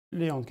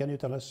Léandre, can you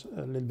tell us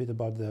a little bit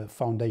about the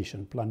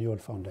foundation, Planiol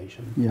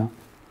Foundation? Yeah.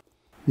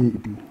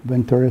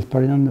 When Thérèse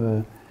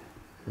Parian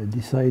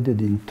decided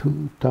in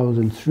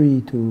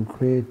 2003 to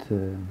create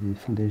the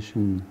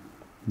foundation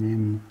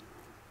named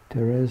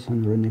Thérèse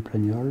and René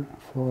Planiol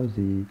for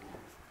the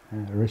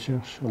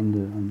research on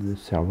the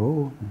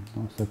cerveau,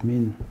 that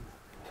means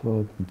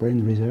for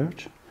brain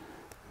research,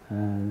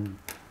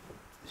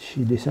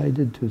 she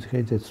decided to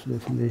create the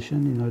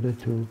foundation in order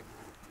to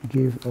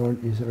give all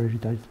his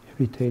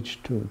heritage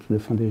to the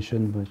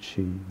foundation, but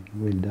she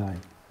will die.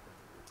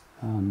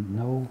 And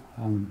now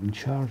I'm in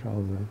charge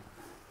of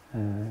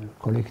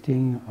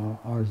collecting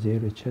all the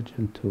heritage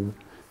and to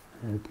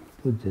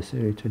put this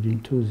heritage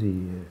into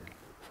the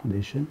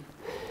foundation.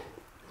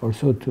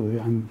 Also,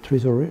 I'm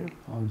treasurer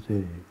of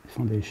the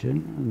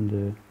foundation,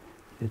 and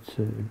it's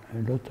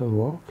a lot of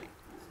work,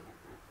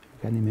 you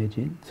can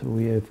imagine. So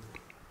we have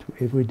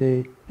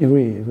every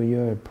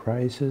year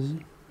prizes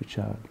which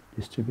are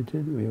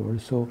distributed. We have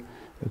also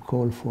a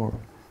call for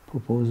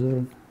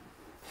proposal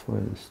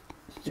for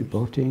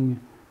supporting,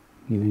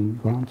 giving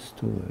grants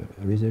to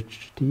a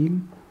research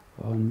team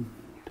on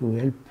to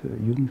help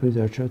young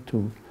researchers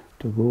to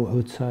go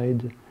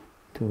outside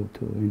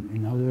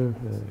in other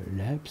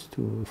labs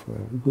for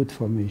good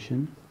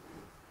formation.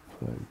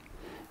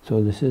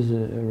 So this is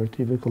a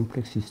relatively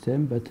complex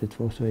system, but it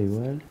works very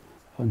well.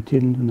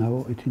 Until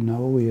now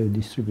we have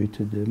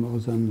distributed more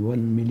than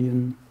 1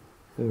 million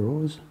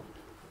euros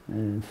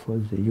for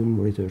the young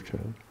researcher.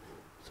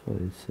 So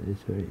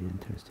it's very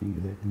interesting,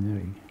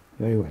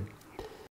 very well.